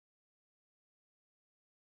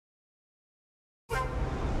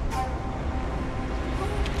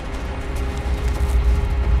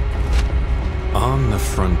the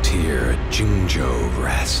frontier, Jingzhou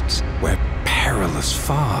rests, where perilous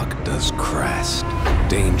fog does crest.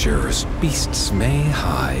 Dangerous beasts may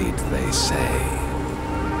hide, they say.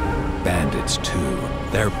 Bandits too,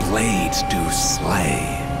 their blades do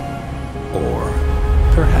slay. Or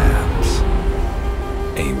perhaps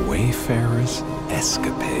a wayfarer's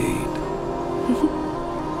escapade.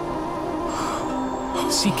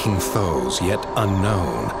 Seeking foes yet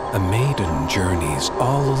unknown, a maiden journeys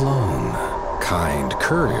all alone. Kind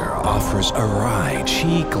courier offers a ride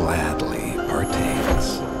she gladly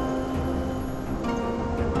partakes.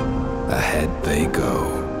 Ahead they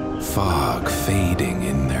go, fog fading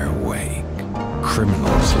in their wake.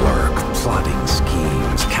 Criminals lurk, plotting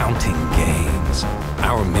schemes, counting gains.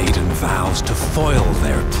 Our maiden vows to foil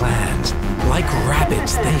their plans. Like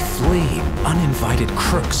rabbits they flee, uninvited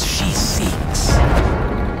crooks she seeks.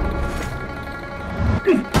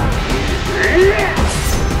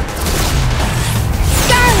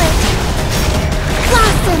 Scarlet!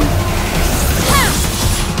 Blossom! Ha!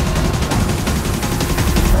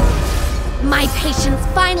 My patience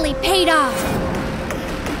finally paid off!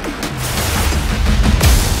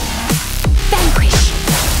 Vanquish!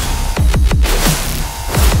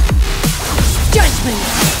 Judgment!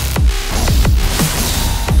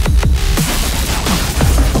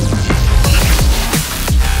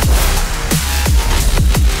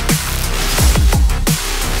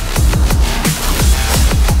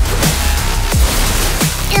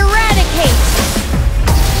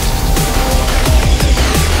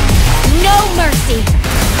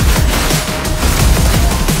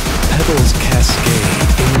 Petals cascade,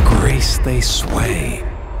 in grace they sway.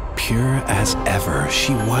 Pure as ever,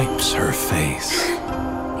 she wipes her face.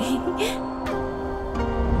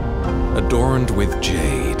 Adorned with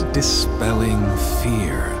jade, dispelling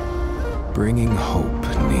fear, bringing hope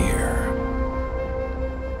near.